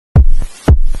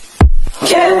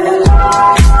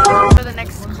For the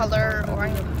next color,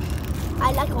 orange.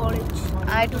 I like orange.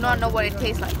 I do not know what it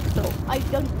tastes like, so I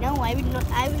don't know. I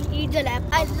will eat the lamb.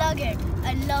 I love it.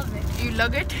 I love it. you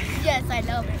lug it? Yes, I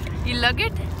love it. You lug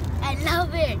it? I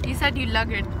love it. You said you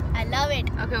lug it. I love it.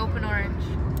 Okay, open orange.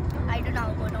 I don't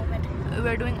know what of it.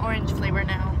 We're doing orange flavor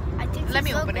now. I think Let it's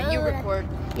me so open it. You good. record.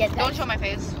 Yes. Don't show my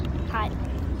face. Hi.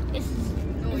 It's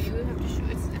No, you have to show.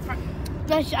 It's fine.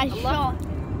 just I saw.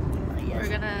 We're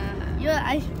gonna.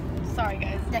 Yeah, Sorry,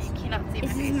 guys. Yes. You cannot see my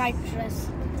this face. is my dress.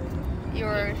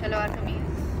 Your shalwar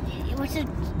kameez. What's the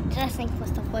dressing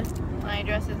first of all? My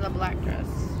dress is a black dress.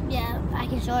 Yeah, I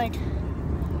can show it.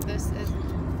 This is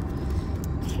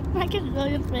I can show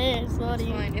your face. Sorry.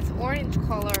 fine. It's orange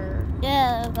color.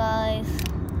 Yeah, guys.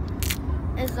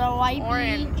 It's a white.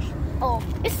 Orange. Oh,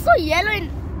 it's so yellow.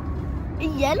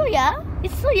 Yellow, yeah.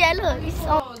 It's so yellow. It's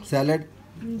so. Salad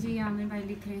जी आमिर भाई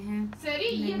लिख रहे हैं। सरी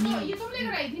ये तुम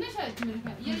लेकर आई थी ना शायद मेरे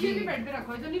ख्याल। ये भी बेड पे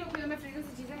रखो, इधर नहीं रखो, मैं फ्रीजर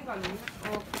से चीजें निकालूंगी।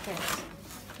 ओके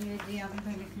ये जी आमिर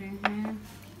भाई लिख रहे हैं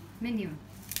मेन्यू।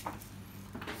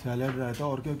 सैलेड रायता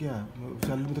और क्या क्या है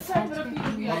सैलेड में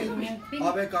तो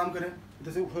आप एक काम करें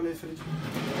इधर से उठा ले फ्रिज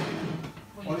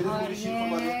और इधर पूरी शीट को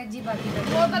मारो जी बाकी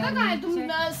वो पता कहाँ है तुम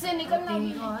से निकलना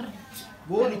भी और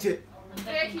वो नीचे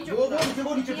ट्रे खींचो। वो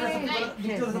नीचे ट्रे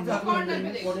नीचे सबसे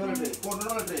कॉर्नर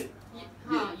वाला ट्रे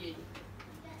हाँ ये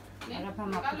और अब हम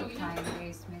आपको दिखाएंगे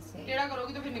इसमें से टेढ़ा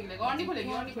करोगी तो फिर निकलेगा और नहीं खुलेगी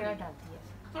और नहीं क्या खुलेगी। डालती है।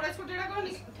 थोड़ा इसको टेढ़ा करो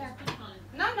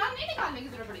ना नहीं निकालने की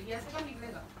जरूरत पड़ेगी, ऐसे कब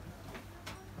निकलेगा।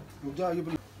 रुक जा आगे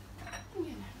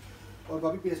और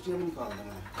भाभी पेस्ट्री में निकाल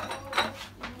देना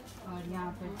और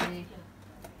यहाँ पर से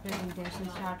प्रेजेंटेशन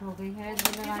स्टार्ट हो गई है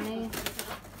जो लगाने।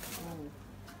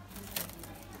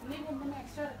 नहीं वो मैंने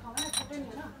एक्स्ट्रा रखा हुआ है, छोटे नहीं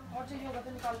है ना, और चाहिए होगा तो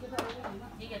निकाल के डाल देंगे ना।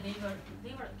 ठीक है दही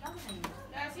बड़ा क्या बनाएंगे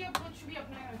ऐसे अब कुछ भी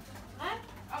अपने हैं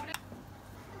अपने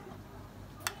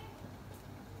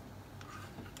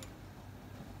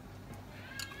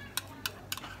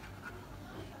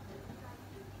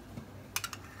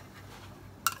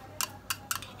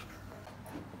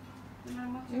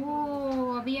वो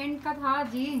अभी एंड का था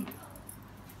जी।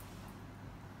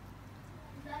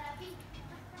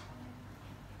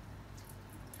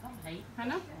 है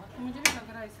ना, मुझे भी लग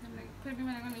रहा है इसलिए फिर भी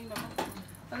मैंने कहा नहीं लगा,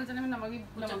 पता चले मैं नमक ही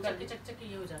चक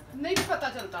ये हो जाता नहीं भी पता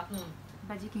चलता।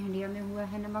 बाजी की हंडिया में हुआ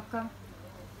है नमक का।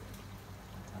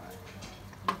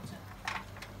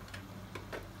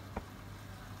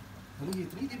 अरे ये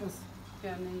इतनी थी बस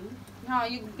क्या नहीं, हाँ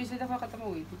ये पिछली दफा खत्म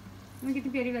हो गई थी। मैं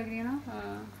कितनी प्यारी लग रही है ना।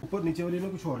 हाँ ऊपर नीचे वाली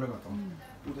में कुछ और लगाता हूँ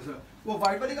उधर से वो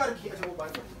वाइट वाली का रखी है। अच्छा वो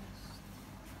वाइट वाली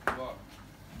वाह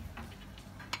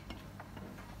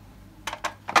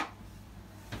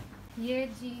ये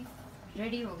जी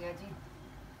रेडी हो गया जी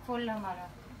फुल हमारा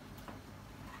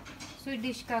स्वीट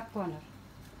डिश का कॉर्नर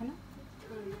है ना।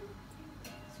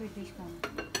 स्वीट डिश कॉर्नर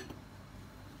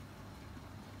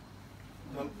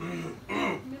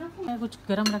कुछ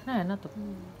गरम रखना है ना तो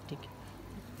ठीक है।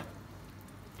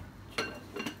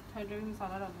 हाइड्रोजन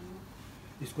मसाला डाल दूंगा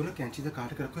इसको ना कैंची से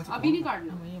काट के रखो है तो अभी नहीं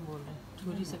काटना। हम ये बोल रहे हैं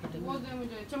छुरी से कटेंगे। वो दे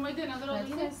मुझे चम्मच देना जरा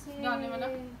उधर से डालने वाला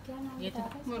क्या नाम ये तो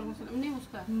मुर्ग मसाला नहीं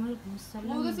उसका मुर्ग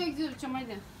मसाला। वो उधर से एक चम्मच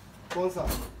दे कौन सा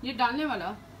ये डालने वाला।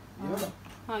 ये वाला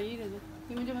हाँ ये दे दो,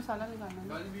 ये मुझे मसाला निकालना है।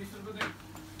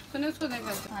 सुने उसको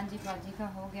देखा। हाँ जी बाजी का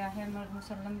हो गया है मुर्ग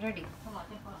मुसल्लम रेडी। हाँ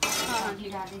बाजी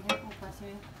डाली है ऊपर से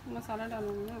मसाला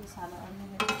डालूंगी ना मसाला और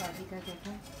मैंने बाजी का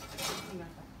देखा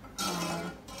और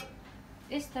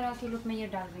इस तरह की लुक में ये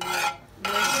डाल रही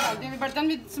है। बर्तन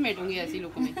भी समेटूंगी ऐसी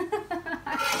लुक में।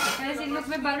 ऐसी लुक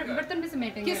में बर्तन भी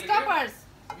समेटेंगे। किसका पर्स?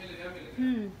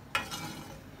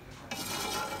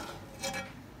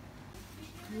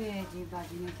 ये जी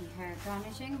बाजी ने की है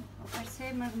गार्निशिंग ऊपर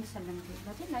से मुर्ग मुसल्लम की।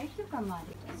 बाजी लाइट क्यों कम आ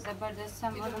रही है। ज़बरदस्त सा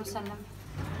मुर्ग मुसल्लम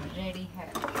रेडी है।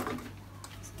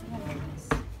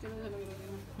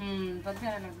 बहुत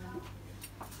प्यारा लग रहा है।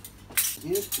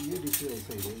 ये डिश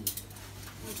ऐसा ही है।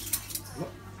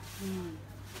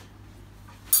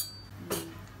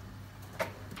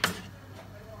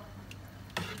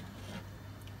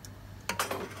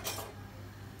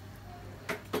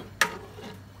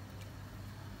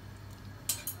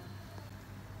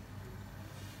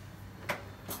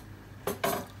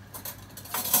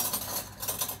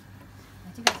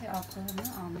 वैसे आपको है ना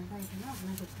आमिर भाई को ना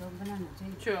अपना कुछ लोग बनाना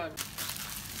चाहिए। चल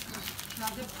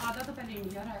आधा तो पहले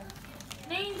इंडिया रहा है।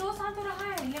 नहीं 2 साल तो रहा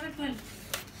है 11 12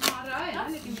 आ रहा है ना,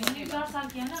 लेकिन 4 साल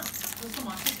किया ना तो उसको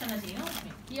मास्टर्स करना चाहिए ना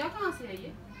उसमें। किया कहाँ से है ये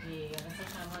अगर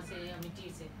शर्मा से या मिट्टी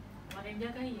से हमारे इंडिया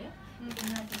का ही है लेकिन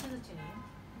यहाँ टीचर्स अच्छे नहीं है,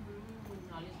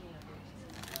 नॉलेज नहीं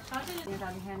आती। ये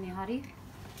डाली है निहारी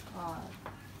और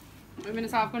मैंने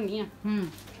साफ करनी है।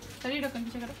 चलिए ढक्कन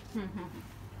पीछे करो।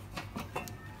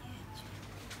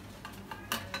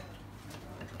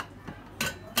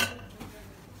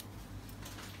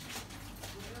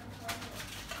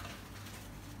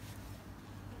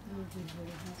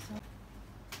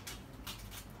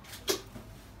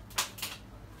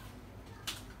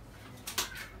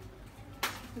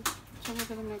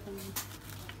 तो मैं करूँगी।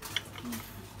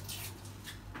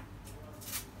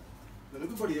 मैंने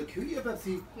भी बड़ी रखी हुई है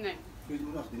पेप्सी। नहीं फ्रिज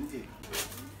में रख देनी चाहिए।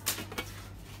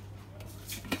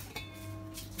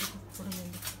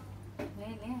 ले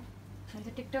ले, मैं तो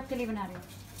टिकटॉक के लिए बना रही हूँ।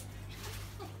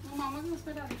 मामा की उस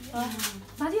पर डाल दीजिए।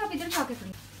 भाजी आप इधर खा के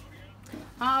खड़ी।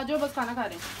 हाँ जो बस खाना खा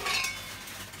रहे हैं।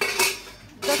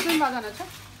 10 मिनट बाद आना। अच्छा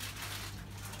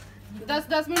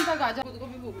 10 मिनट तक आ जाओ, खुद को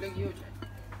भी भूख लगी हो जाए।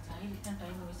 इतना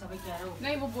टाइम हो गया, सब 11 हो गए।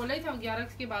 नहीं वो बोला ही था 11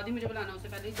 के बाद ही मुझे बुलाना, उससे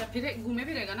पहले जब फिर घूमे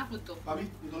भी रहेगा ना खुद तो। अभी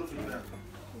ये दोनों फ्रिज में रख दो।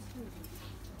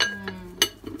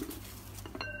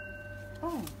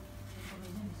 ओह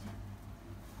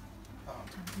हाँ।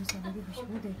 मसाले की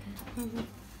खुशबू देखें।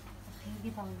 खैर की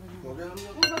पाउडर बना। हो गया हम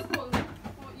वो बस खोल दो,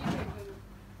 वो ये फेंक देना।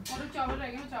 और जो चावल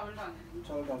रहेंगे ना चावल डाल देना।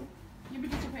 चावल डालो। ये भी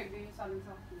नीचे फेंक देंगे सालन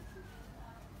साफ।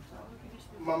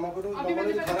 मामा को तो अभी मामा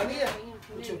ने मैंने खाना नहीं है।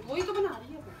 नहीं, वही तो बना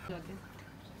रही है जाके।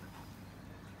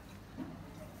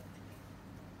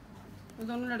 वो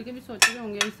दोनों लड़के भी सोच रहे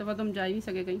होंगे इस दफा तो हम जा ही नहीं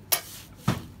सके कहीं।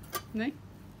 नहीं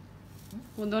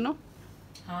वो दोनों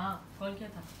हाँ कॉल किया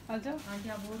था। अच्छा आंटी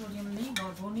आप बोर हो रही है? नहीं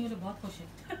बहुत बोर नहीं हो रही, बहुत खुश है।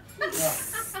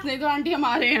 नहीं तो आंटी हम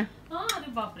आ रहे हैं। हाँ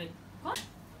अरे बाप रे, कौन?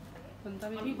 बनता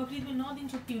भी अभी नहीं। बकरीद में 9 दिन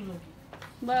छुट्टी उन लोगों की।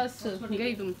 बस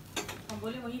गई तुम। हम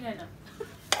बोले वहीं रहना।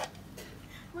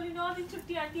 बोली 9 दिन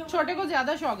छुट्टी आंटी हम। छोटे को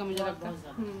ज्यादा शौक है मुझे लगता बहुत है।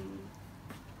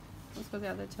 ज्यादा। उसको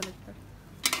ज्यादा अच्छा लगता है।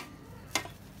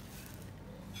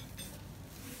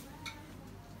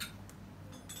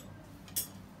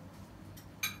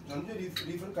 जानते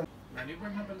रीफिल कर। मेन्यू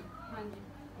पढ़ना पहले। हाँ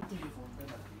जी। ये फोन पे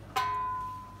डाल दिया।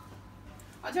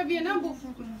 अच्छा अभी है ना बुक।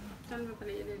 चल मैं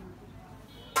पहले ये ले लूँ।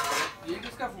 ये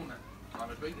किसका फोन है?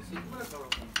 आमिर भाई किसी का रखा हुआ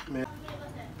फोन? मैं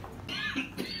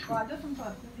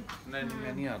नहीं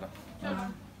मैं नहीं आ रहा।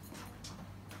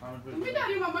 आमिर तुम भी भाई जा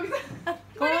रही हो मामा के साथ?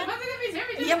 पीछे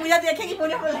पीछे। ये मुझे देखेगी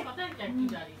मुझे बोले पता है क्या क्यों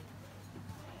जा रही है?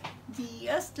 जी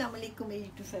अस्सलाम वालेकुम मेरी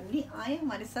यूट्यूब फैमिली, आए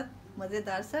हमारे साथ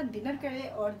मज़ेदार सा डिनर करें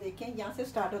और देखें यहाँ से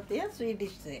स्टार्ट होते हैं स्वीट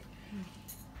डिश से।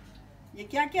 ये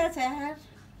क्या क्या है?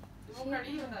 वो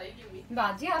खड़ी बताएगी अम्मी।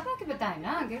 बाजी आप आके बताए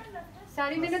ना आगे।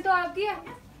 सारी मैंने तो आपकी है।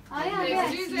 आए आगे।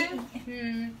 पेस्ट्रीज है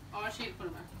और शीर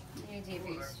खुरमा ये जी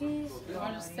पेस्ट्रीज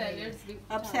और सैलेड्स भी।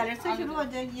 अब सैलेड से शुरू हो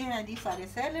जाए। ये है जी सारे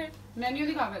सैलेड। मेन्यू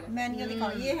दिखा पहले। मेन्यू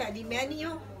दिखाओ। ये है जी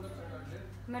मेन्यू।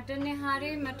 मटन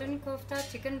निहारी, मटन कोफ्ता,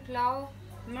 चिकन पुलाव,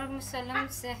 मुर्ग मुसल्लम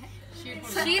से शीर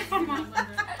शीर खुरमा।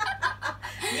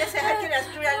 ये शहर के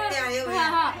रेस्टोरेंट में आए हुए हाँ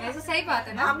हैं। हाँ वैसे सही बात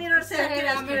है ना। आमिर और शहर के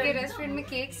आमिर के रेस्टोरेंट में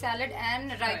केक, सैलेड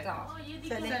एंड रायता।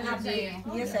 चलें आप जी।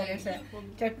 ये सैलेड है,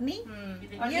 चटनी,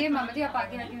 और ये मामा जी आप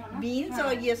आगे आगे हो ना। बीन्स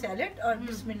और ये सैलेड और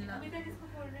बिस्मिल्लाह।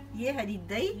 ये है जी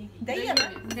दही। दही है ना?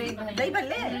 दही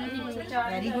भल्ले।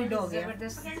 वेरी गुड हो गया।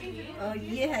 जबरदस्त। और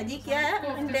ये है जी क्या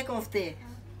है? अंडे कोफ्ते।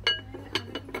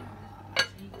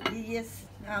 ये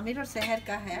आमिर और शहर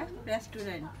का है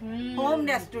रेस्टोरेंट, होम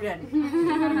रेस्टोरेंट।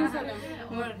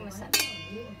 मुर्ग मसाला।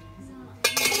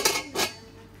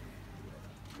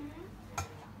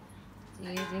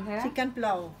 ये है चिकन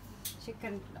पुलाव।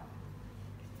 चिकन पुलाव।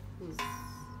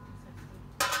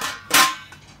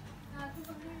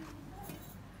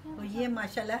 और ये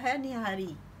माशाल्लाह है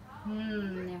निहारी।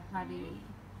 निहारी।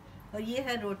 और ये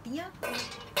है रोटियां।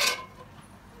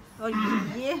 और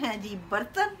ये है जी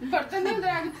बर्तन। बर्तन नहीं, उधर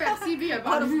आगे पेप्सी भी है।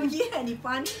 और ये है जी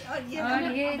पानी। और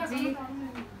ये जी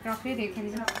क्रॉकरी देखें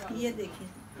जी। ये देखिए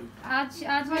आज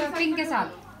पिंक के साथ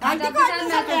आज आपके साथ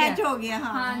साथ मैच मैच हो गया।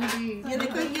 हाँ हाँ जी। ये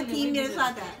देखो ये थीम मेरे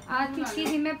साथ है। आज की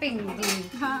थीम है पिंक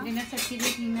जी। हाँ। डिनर सेट की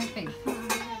भी थीम है पिंक।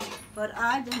 और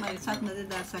आज हमारे साथ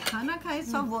मजेदार सा खाना खाए।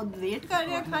 सब वो वेट कर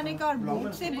रहे हैं खाने का और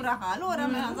भूख से बुरा हाल हो रहा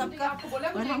है मेरा सबका।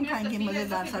 और हम खाएंगे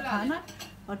मजेदार सा खाना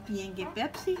और पियेंगे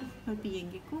पेप्सी और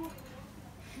पियेंगे कोक।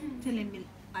 चले मिल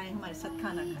आए हमारे साथ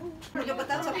खाना खाए। मुझे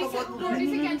पता सबको बहुत भूख रोटी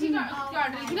से लगी। कैंची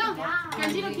काट रही थी ना,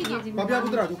 कैंची रखी थी। अभी आप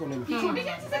उधर आ जाओ कोने में। छोटी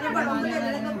कैंची से काट बड़ों को दे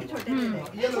देना तो फिर छोटे दे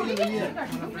देना। ये लो ये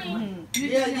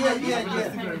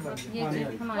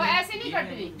वो ऐसे नहीं कट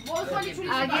रही, वो उस वाली छुरी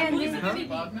से आगे काट रही।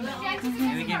 कैंची से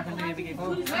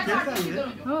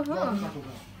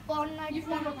Oh, you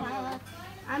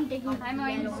I'm taking.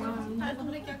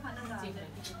 तुमने क्या खाना था?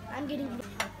 I'm getting.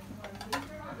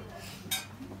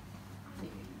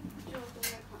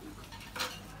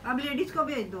 अब लेडीज को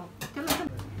भेज दो। चलो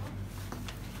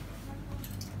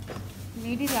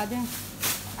लेडीज आ जाए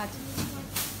आज।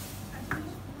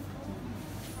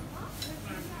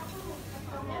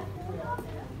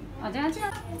 आ जाए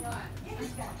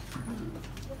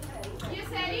ये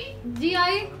सैरी जी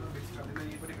आई।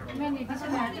 मैं लेडीज से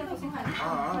बैठ के कुछ खा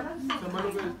हाँ संभालो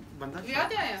पे बंदा लिया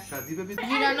क्या आया? शादी पे भी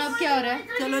अब क्या हो रहा है?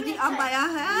 चलो जी अब आया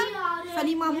है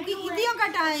फनी मामू की ईदियों का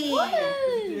टाइम।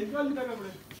 निकाल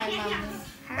कपड़े।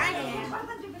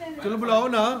 चलो बुलाओ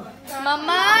ना।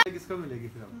 मम्मा किसको मिलेगी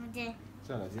फिर अब? मुझे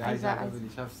चलो जी आयशा को मिली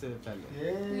सबसे पहले।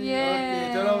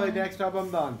 ओके चलो भाई नेक्स्ट आप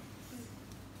हमदान।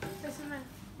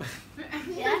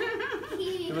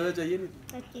 तुम्हें तो चाहिए नहीं?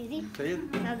 चाहिए?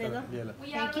 ना दे दो। ये लो।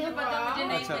 Thank you. पता मुझे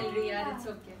नहीं अच्छा। मिल रही यार, इट्स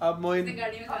ओके। अब मोइन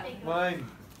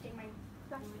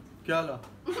क्या ला?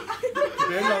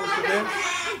 शुबेर लाओ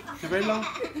शुबेर लाओ।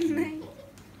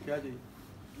 क्या चाहिए?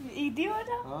 ईदी हो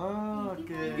रहा। हाँ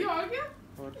ओके। आ गया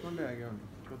और कौन ले आ गया?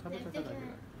 चौथा बच्चा चला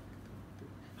गया।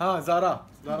 हाँ ज़ारा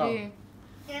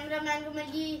कैमरामैन को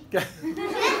मिली।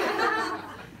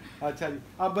 अच्छा जी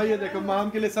अब भाई ये देखो माम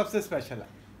के लिए सबसे स्पेशल है।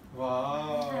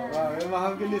 वाह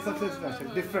माम के लिए सबसे स्पेशल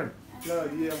डिफरेंट। चलो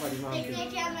ये हमारी माम के लिए।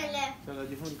 क्या मिला? चलो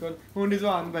जी हुन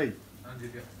रिजवान भाई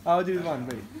आओ जी रिजवान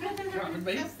भाई।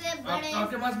 सबसे बड़े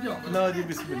आपके पास भी आओ। लो जी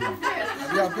बिस्मिल्लाह।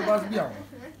 अभी आपके पास भी आओ।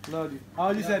 लो जी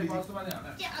आओ जी सैरी जी।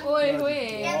 ओए ओए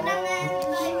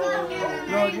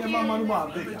लो जी मामा नु मार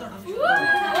दे।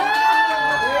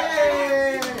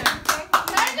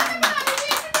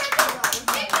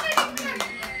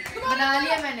 बना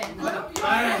लिया मैंने।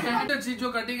 जो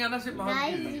कटिंग है ना सिर्फ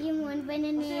गाइस ये मोहन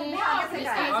बहन ने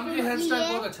आपकी हेयर स्टाइल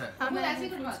बहुत अच्छा है। हम ऐसे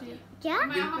करवाती है क्या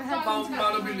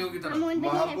मानो बिल्लियों की तरह। मोहन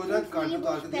मां को ना बहन काटो तो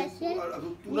आके दे स्पेशल और अब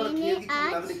पूरा रखिए कि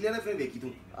पूरा निकले ना फिर देखी तू।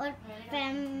 और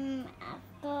फैम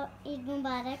आपको ईद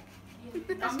मुबारक।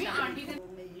 अम्मी आंटी ने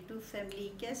मेरी यूट्यूब फैमिली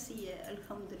कैसी है?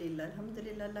 अल्हम्दुलिल्लाह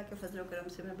अल्हम्दुलिल्लाह अल्लाह के फजल करम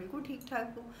से मैं बिल्कुल ठीक ठाक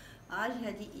हूँ। आज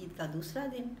है जी ईद का दूसरा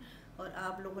दिन और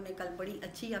आप लोगों ने कल बड़ी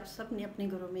अच्छी आप सब ने अपने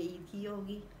घरों में ईद की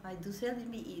होगी। आज दूसरा दिन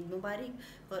भी ईद मुबारक।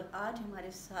 और आज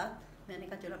हमारे साथ मैंने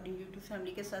कहा चलो अपनी यूट्यूब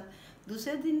फैमिली के साथ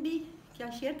दूसरे दिन भी क्या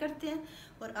शेयर करते हैं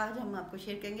और आज हम आपको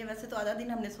शेयर करेंगे। वैसे तो आधा दिन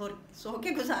हमने सो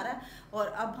के गुजारा और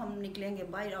अब हम निकलेंगे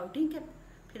बाहर आउटिंग के,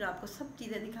 फिर आपको सब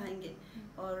चीज़ें दिखाएंगे।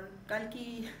 और कल की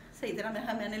सही तरह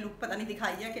मैंने लुक पता नहीं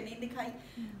दिखाई है कि नहीं दिखाई।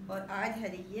 और आज है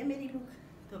जी ये मेरी लुक।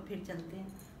 तो फिर चलते हैं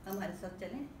हमारे साथ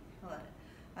चलें और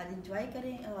आज इंजॉय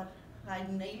करें। और आज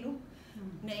नई लुक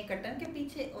नए कटन के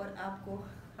पीछे और आपको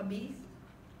अभी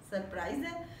सरप्राइज़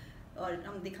है और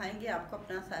हम दिखाएंगे आपको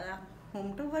अपना सारा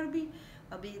होम टूर भी।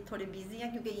 अभी थोड़े बिजी हैं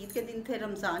क्योंकि ईद के दिन थे,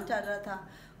 रमज़ान चल रहा था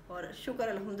और शुक्र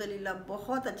अल्हम्दुलिल्लाह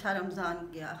बहुत अच्छा रमज़ान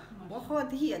गया,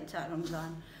 बहुत ही अच्छा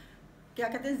रमज़ान। क्या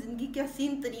कहते हैं ज़िंदगी के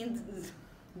हसीन तरीन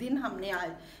दिन हमने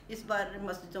आज इस बार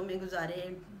मस्जिदों में गुजारे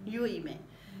यूएई में।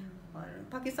 और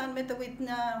पाकिस्तान में तो कोई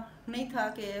इतना नहीं था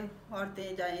कि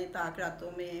औरतें जाएं ताक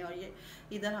रातों में और ये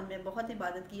इधर हमने बहुत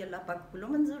इबादत की। अल्लाह पाक कुल्लो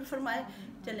मंजूर फरमाए।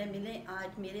 चले मिलें आज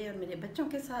मेरे और मेरे बच्चों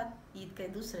के साथ ईद के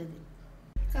दूसरे दिन।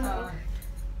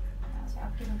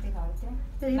 आपकी लुक दिखाते हैं।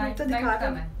 तेरी लुक तो दिखा दो।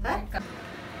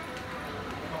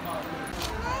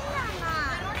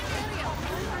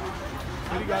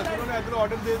 मेरी बात सुनो ना इधर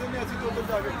ऑर्डर दे दो नहीं ऐसी तो उधर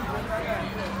जाके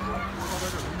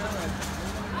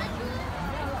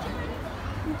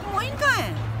मोइन कहाँ है?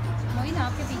 मोइन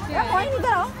आपके पीछे है। मोइन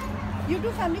इधर आओ,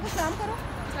 यूट्यूब फैमिली को सलाम करो।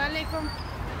 वालेकुम।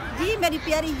 जी मेरी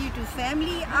प्यारी यूट्यूब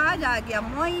फैमिली आज आ गया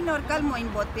मोइन और कल मोइन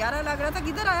बहुत प्यारा लग रहा था।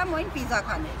 किधर आया मोइन? पिज़्ज़ा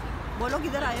खाने। बोलो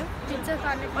किधर आए हो? पिज्जा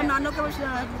खाने और नानो के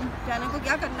चैनल को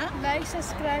क्या करना है? Like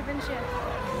subscribe and share.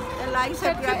 Like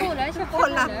subscribe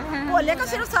बोले का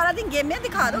सिर्फ सारा दिन गेम में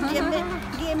दिखा दो।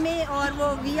 गेम में और वो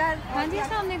VR। हाँ जी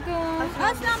अस्सलाम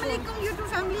वालेकुम यूट्यूब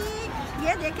फैमिली।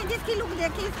 ये देखें जिसकी लुक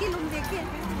देखें इसकी लुक देखें।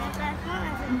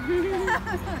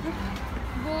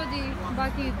 वो जी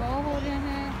बाकी वो हो रहे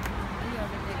हैं ये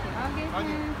ऑर्डर देके आगे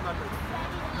हैं।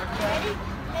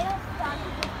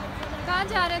 कहाँ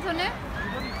जा रहे थे उन्हें?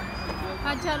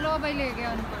 अच्छा लो भाई ले गया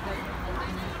उनको।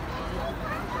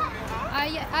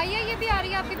 आइए ये भी आ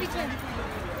रही है आपके पीछे।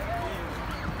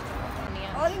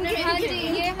 और हाँ जी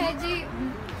ये है जी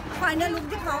फाइनल लुक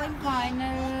दिखाओ।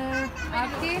 फाइनल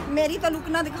आपकी मेरी तो लुक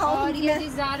ना दिखाओ। और ये जी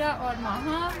ज़ारा और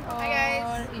माहा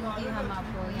और इनकी हम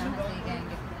आपको यहाँ से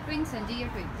कहेंगे ट्विंस हैं जी। ये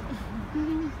ट्विंस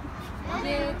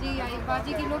ये जी आई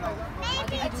बाजी की लुक।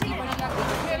 बाजी की जूती बड़ी लगती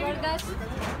है ज़बरदस्त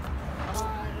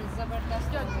और ज़बरदस्त।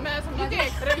 मैं समझी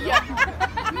देख रही है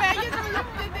मैं ये समझ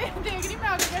देख रही मैं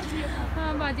आगे कर रही हूं।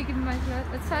 हाँ बाजी की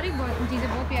सारी बहुत चीज़ें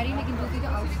बहुत प्यारी लेकिन जूती तो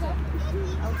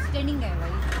आउटस्टैंडिंग है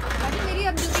भाई। बाजी मेरी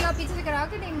अब जूती आप पीछे से करा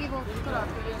के देंगे वो करा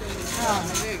के।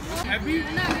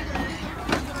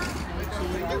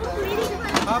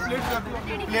 हाँ प्लेट कर दो।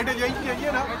 प्लेटें यही चाहिए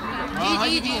ना? हाँ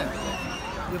जी जी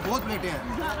ये बहुत प्लेटें हैं।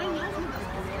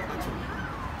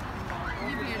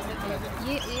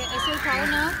 ये ऐसे उठाओ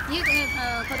ना ये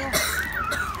करो।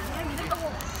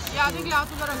 ये आधे गिलास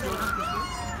ऊपर रख दो।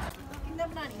 कितना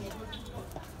बनानी है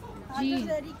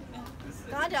जी।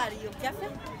 कहाँ जा रही हो? कैफे?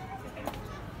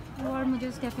 और मुझे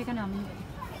उस कैफ़े का नाम नहीं पता।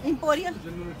 एम्पोरियम।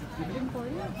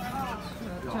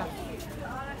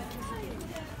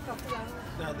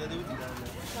 अच्छा दे दो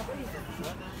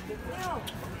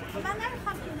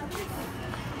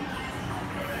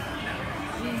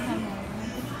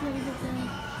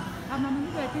अब मम्मा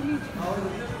भी बैठे नहीं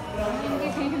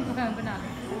इनके बना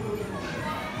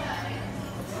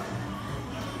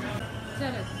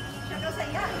चलो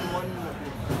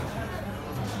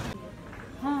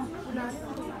हाँ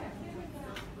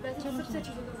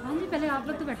हाँ जी पहले आप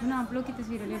लोग तो बैठो ना, आप लोग की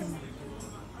तस्वीरें ले लूँगा।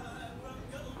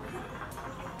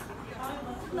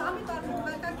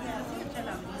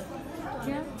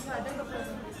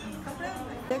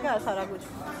 क्या सारा कुछ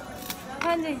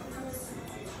हाँ जी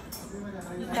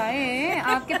चाहे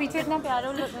आपके पीछे इतना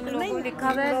प्यारा लोगो लिखा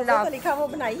हुआ है, तो लिखा वो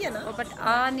बनाई है ना, बट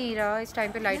आ नहीं रहा इस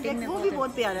टाइम पे लाइटिंग में। वो भी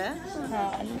बहुत प्यारा है।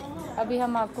 हाँ अभी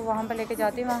हम आपको वहाँ पर लेके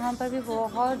जाते हैं, वहाँ पर भी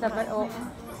बहुत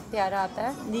प्यारा आता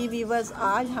है। जी वीवर्स,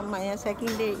 आज हम आए हैं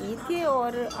सेकंड डे ईद के,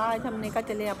 और आज हमने कहा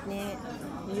चले अपने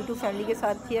यूट्यूब फैमिली के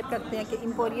साथ शेयर करते हैं कि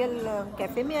एम्पोरियल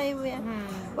कैफ़े में आए हुए हैं।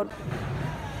 और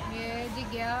ये जी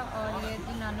गया और ये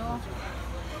जी नानो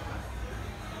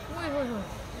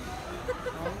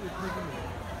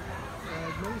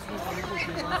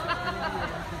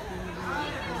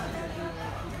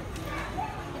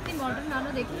इतनी मॉडर्न नानो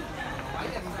देखी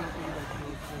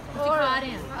सिखा रहे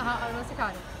हैं। हाँ और वो सिखा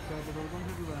रहे हैं।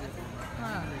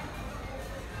 हाँ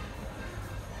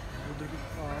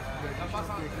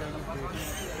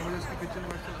किचन